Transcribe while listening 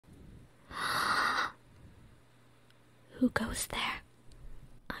Who goes there?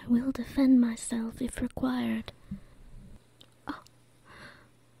 I will defend myself if required. Oh.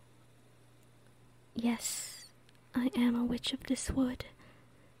 Yes, I am a witch of this wood.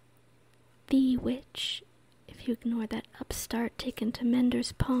 The witch, if you ignore that upstart taken to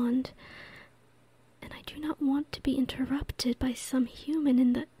Mender's Pond. And I do not want to be interrupted by some human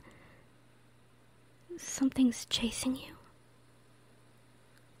in the... Something's chasing you.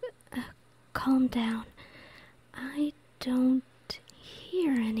 Calm down. I don't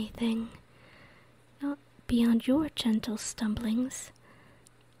hear anything. Not beyond your gentle stumblings.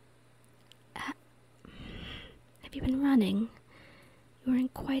 Have you been running? You're in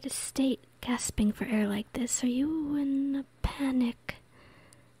quite a state, gasping for air like this. Are you in a panic?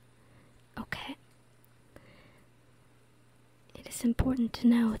 Okay. It is important to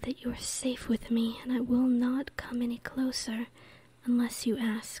know that you are safe with me, and I will not come any closer unless you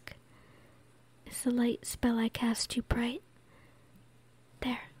ask. Is the light spell I cast too bright?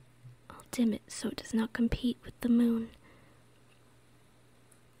 There, I'll dim it so it does not compete with the moon.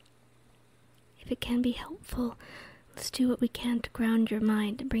 If it can be helpful, let's do what we can to ground your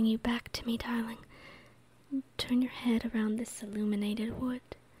mind and bring you back to me, darling. Turn your head around this illuminated wood.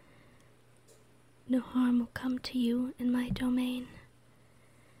 No harm will come to you in my domain.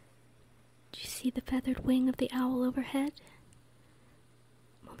 Do you see the feathered wing of the owl overhead?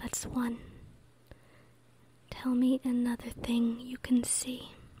 Well, that's one. Tell me another thing you can see.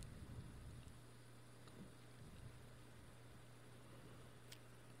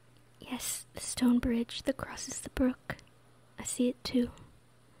 Yes, the stone bridge that crosses the brook. I see it too.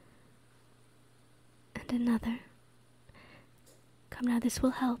 And another. Come now, this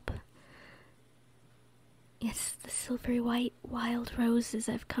will help. Yes, the silvery white wild roses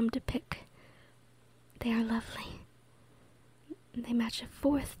I've come to pick. They are lovely. They match a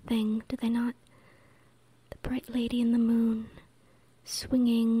fourth thing, do they not? The bright lady in the moon,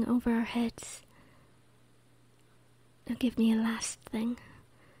 swinging over our heads. Now give me a last thing.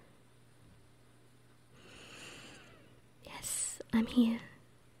 Yes, I'm here,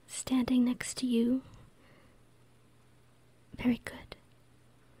 standing next to you. Very good.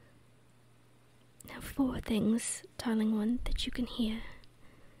 Now 4 things, darling one, that you can hear.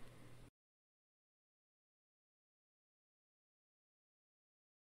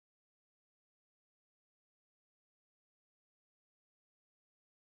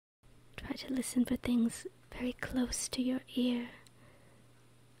 Try to listen for things very close to your ear,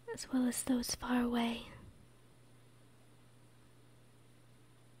 as well as those far away.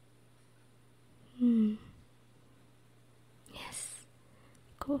 Yes,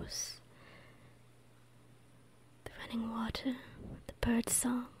 of course. The running water, the bird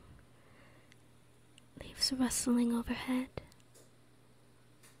song, leaves rustling overhead,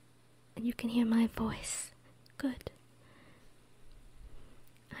 and you can hear my voice. Good.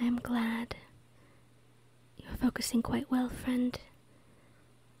 I am glad. You're focusing quite well, friend.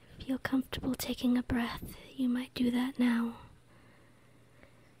 If you feel comfortable taking a breath, you might do that now.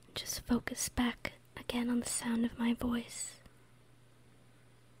 Just focus back again on the sound of my voice.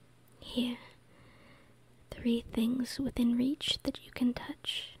 Here, 3 things within reach that you can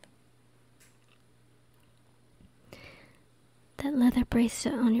touch. That leather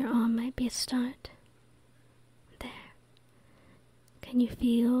bracelet on your arm might be a start. There. Can you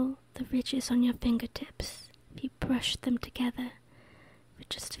feel the ridges on your fingertips if you brush them together for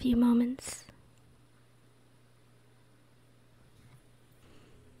just a few moments?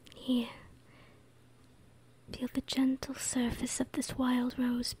 Here, feel the gentle surface of this wild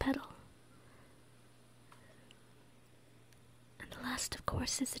rose petal. And the last, of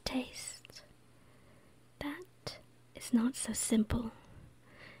course, is a taste. That is not so simple.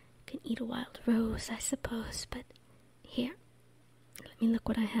 You can eat a wild rose, I suppose, but here, let me look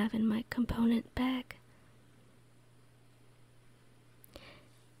what I have in my component bag.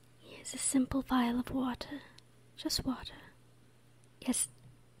 Here's a simple vial of water. Just water. Yes,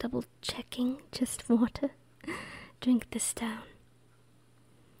 double checking, just water. Drink this down.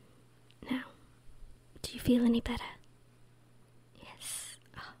 Now, do you feel any better? Yes.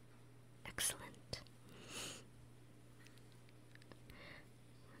 Oh, excellent.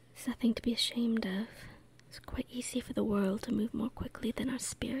 There's nothing to be ashamed of. It's quite easy for the world to move more quickly than our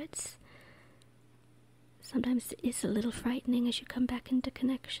spirits. Sometimes it is a little frightening as you come back into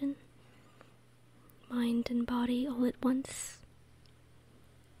connection. Mind and body all at once.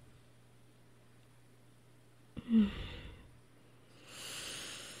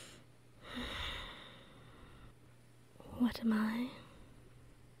 What am I?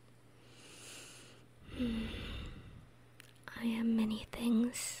 I am many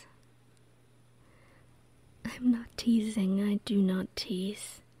things. I'm am not teasing, I do not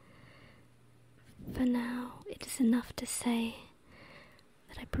tease. For now, it is enough to say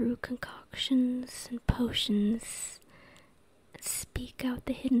that I brew concoctions and potions and speak out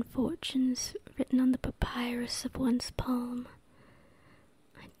the hidden fortunes written on the papyrus of one's palm.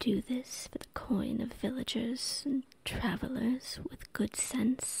 I do this for the coin of villagers and travelers with good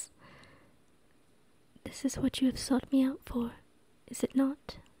sense. This is what you have sought me out for, is it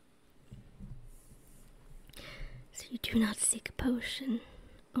not? So you do not seek a potion,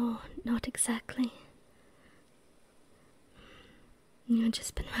 or not exactly. You have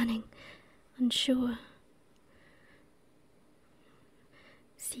just been running, unsure,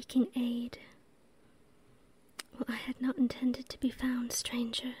 seeking aid. Well, I had not intended to be found,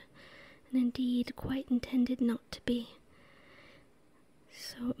 stranger, and indeed quite intended not to be.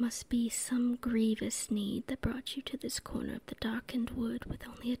 So it must be some grievous need that brought you to this corner of the darkened wood with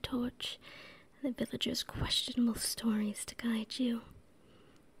only a torch and the villagers' questionable stories to guide you.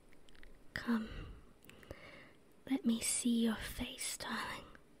 Come, let me see your face, darling.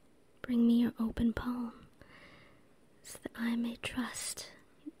 Bring me your open palm, so that I may trust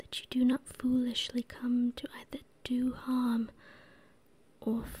that you do not foolishly come to either do harm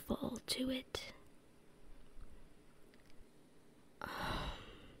or fall to it. Oh,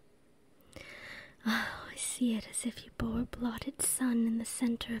 I see it as if you bore a blotted sun in the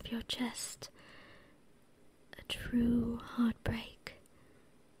center of your chest. A true heartbreak.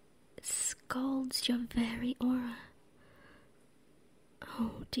 It scalds your very aura.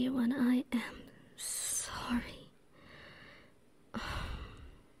 Oh, dear one, I am sorry. Oh.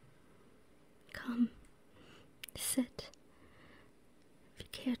 Come, sit. If you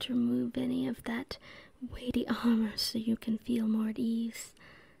care to remove any of that weighty armor so you can feel more at ease,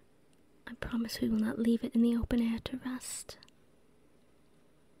 I promise we will not leave it in the open air to rust.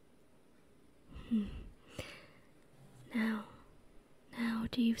 Now,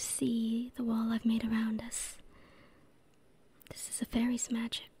 do you see the wall I've made around us? This is a fairy's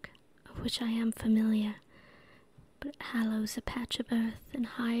magic, of which I am familiar, but it hallows a patch of earth and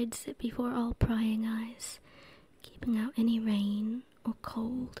hides it before all prying eyes, keeping out any rain or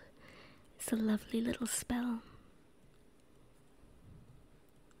cold. It's a lovely little spell.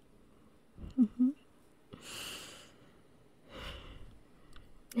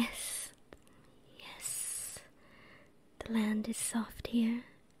 Yes. The land is soft here,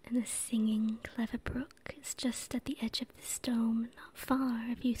 and a singing, clever brook is just at the edge of this dome, not far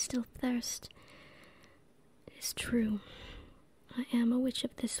if you still thirst. It is true. I am a witch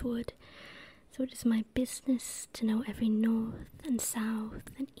of this wood, so it is my business to know every north and south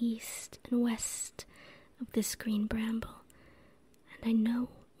and east and west of this green bramble, and I know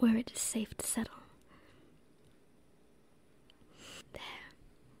where it is safe to settle.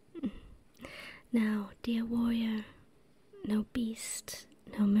 There. Now, dear warrior, no beast,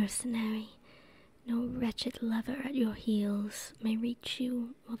 no mercenary, no wretched lover at your heels may reach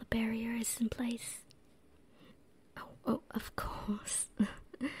you while the barrier is in place. Oh, of course.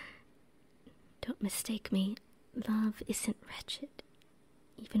 Don't mistake me. Love isn't wretched,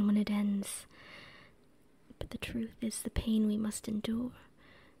 even when it ends. But the truth is the pain we must endure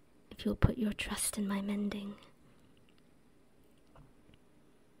if you'll put your trust in my mending.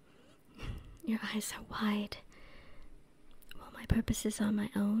 Your eyes are wide. While my purposes are my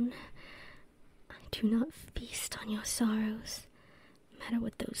own, I do not feast on your sorrows, no matter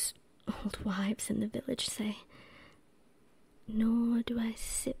what those old wives in the village say. Nor do I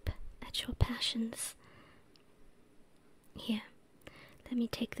sip at your passions. Here, let me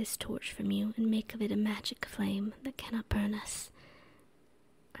take this torch from you and make of it a magic flame that cannot burn us.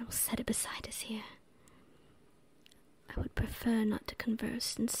 I will set it beside us here. I would prefer not to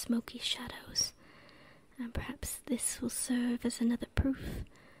converse in smoky shadows, and perhaps this will serve as another proof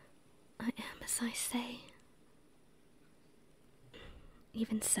I am as I say.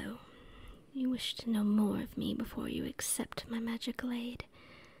 Even so, you wish to know more of me before you accept my magical aid.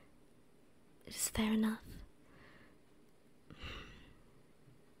 It is fair enough.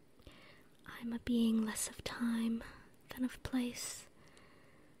 I am a being less of time than of place.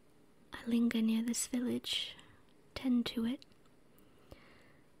 I linger near this village, tend to it.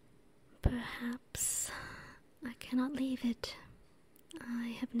 Perhaps I cannot leave it.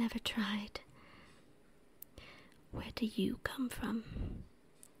 I have never tried. Where do you come from?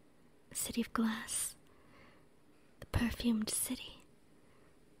 The city of glass, the perfumed city,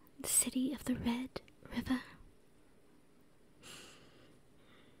 the city of the red river,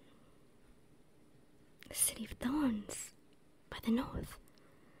 the city of thorns by the north.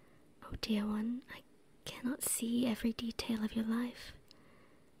 Oh, dear one, I cannot see every detail of your life,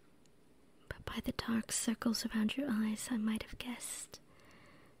 but By the dark circles around your eyes, I might have guessed.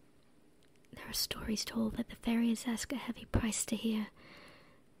 There are stories told that the fairies ask a heavy price to hear,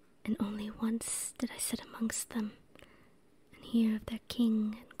 and only once did I sit amongst them and hear of their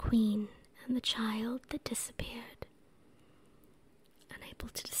king and queen and the child that disappeared. Unable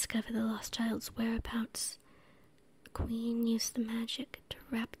to discover the lost child's whereabouts, the queen used the magic to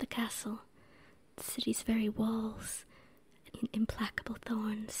wrap the castle, the city's very walls, in implacable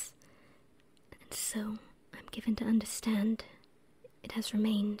thorns, and so I'm given to understand it has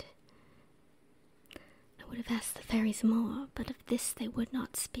remained. I would have asked the fairies more, but of this they would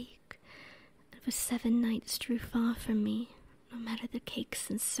not speak, and for 7 nights drew far from me, no matter the cakes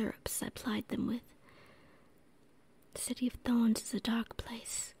and syrups I plied them with. The City of Thorns is a dark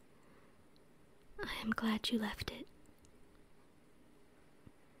place. I am glad you left it.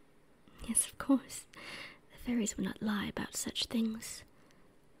 Yes, of course, the fairies would not lie about such things.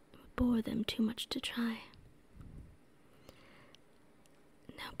 It would bore them too much to try.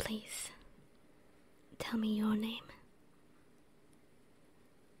 Now please, tell me your name.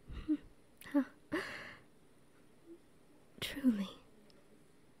 Truly.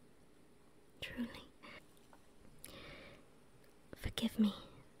 Forgive me,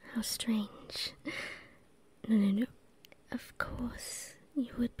 how strange. No. Of course,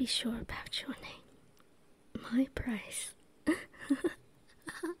 you would be sure about your name. My price.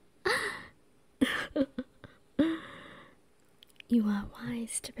 You are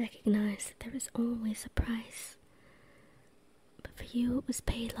wise to recognize that there is always a price. But for you it was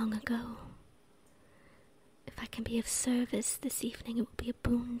paid long ago. If I can be of service this evening, it will be a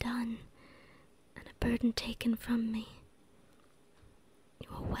boon done, and a burden taken from me. You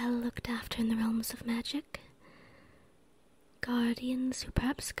are well looked after in the realms of magic. Guardians who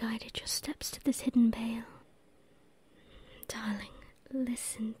perhaps guided your steps to this hidden vale. Darling,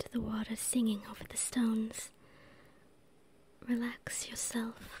 listen to the water singing over the stones. Relax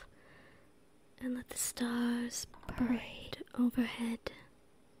yourself and let the stars parade overhead.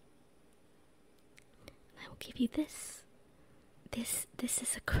 I will give you this. This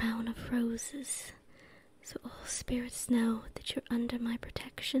is a crown of roses, so all spirits know that you're under my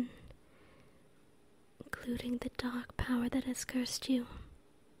protection, including the dark power that has cursed you.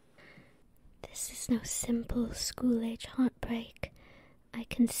 This is no simple school-age heartbreak. I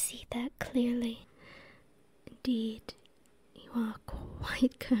can see that clearly. Indeed, you are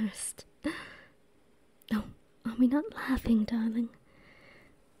quite cursed. Oh, are we not laughing, darling?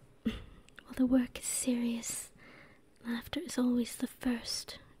 While the work is serious, laughter is always the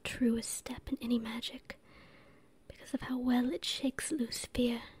first, truest step in any magic, because of how well it shakes loose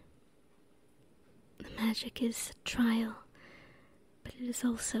fear. The magic is a trial, but it is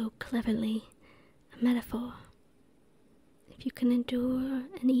also cleverly a metaphor. If you can endure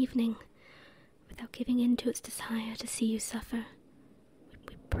an evening without giving in to its desire to see you suffer,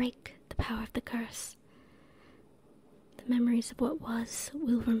 we break the power of the curse. The memories of what was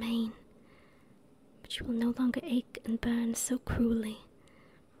will remain, but you will no longer ache and burn so cruelly.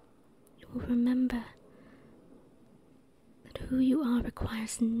 You will remember that who you are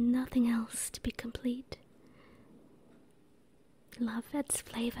requires nothing else to be complete. Love adds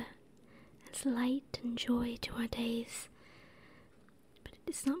flavor, adds light and joy to our days, but it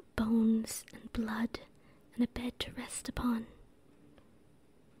is not bones and blood and a bed to rest upon.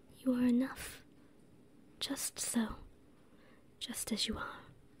 You are enough, just so, just as you are.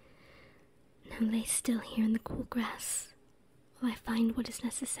 Now lay still here in the cool grass while I find what is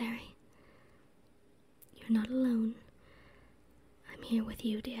necessary. You're not alone. I'm here with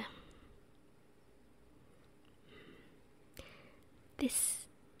you, dear. This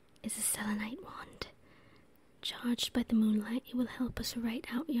is a selenite wand. Charged by the moonlight, it will help us write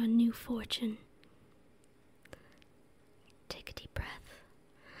out your new fortune. Take a deep breath.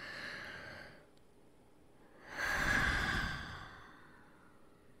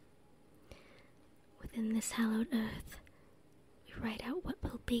 Within this hallowed earth, we write out what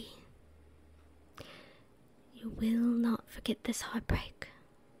will be. You will not forget this heartbreak,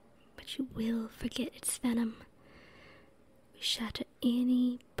 but you will forget its venom. We shatter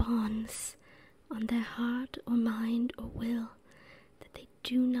any bonds on their heart or mind or will that they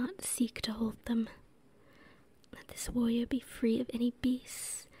do not seek to hold them. Let this warrior be free of any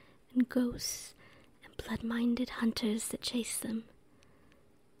beasts and ghosts and blood-minded hunters that chase them.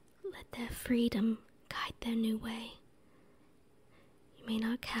 Let their freedom guide their new way. You may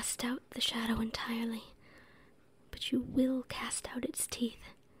not cast out the shadow entirely, but you will cast out its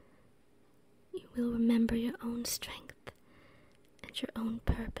teeth. You will remember your own strength and your own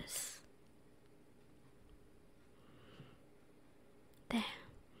purpose. There.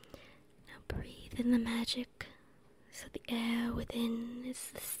 Now breathe Breathe in the magic, so the air within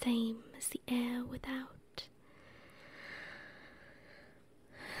is the same as the air without.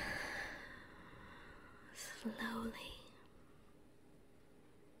 Slowly.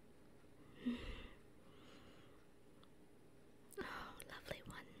 Oh, lovely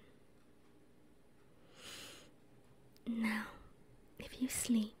one. Now, if you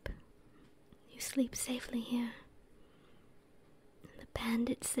sleep safely here. And the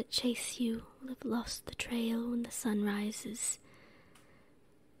bandits that chase you will have lost the trail when the sun rises.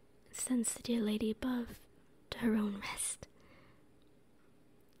 It sends the dear lady above to her own rest.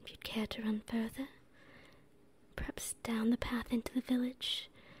 If you'd care to run further, perhaps down the path into the village,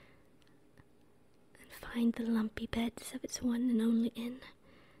 and find the lumpy beds of its one and only inn.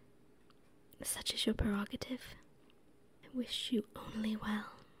 Such is your prerogative. I wish you only well.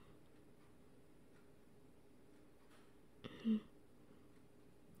 You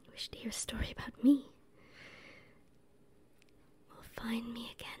wish to hear a story about me? Well, find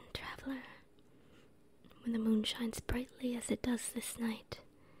me again, traveler, when the moon shines brightly as it does this night.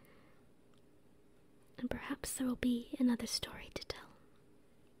 And perhaps there will be another story to tell.